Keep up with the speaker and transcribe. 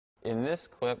In this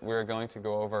clip, we're going to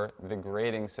go over the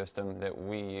grading system that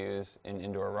we use in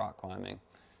indoor rock climbing.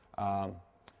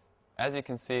 As you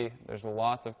can see, there's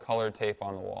lots of colored tape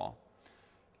on the wall.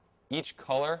 Each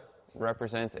color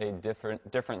represents a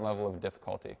different level of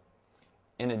difficulty.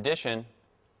 In addition,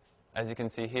 as you can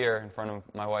see here in front of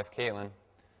my wife Caitlin,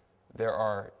 there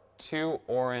are 2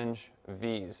 orange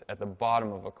V's at the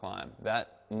bottom of a climb.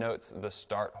 That notes the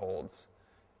start holds.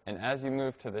 And as you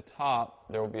move to the top,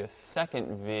 there will be a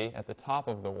second V at the top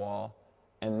of the wall,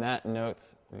 and that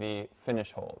notes the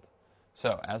finish hold.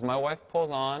 So as my wife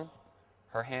pulls on,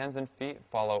 her hands and feet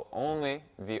follow only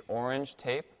the orange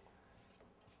tape.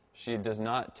 She does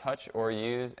not touch or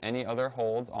use any other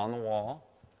holds on the wall.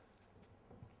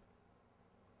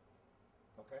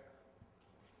 Okay.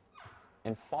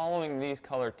 And following these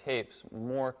colored tapes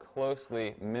more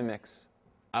closely mimics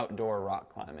outdoor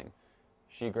rock climbing.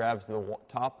 She grabs the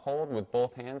top hold with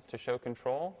both hands to show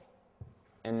control,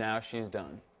 and now she's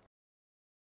done.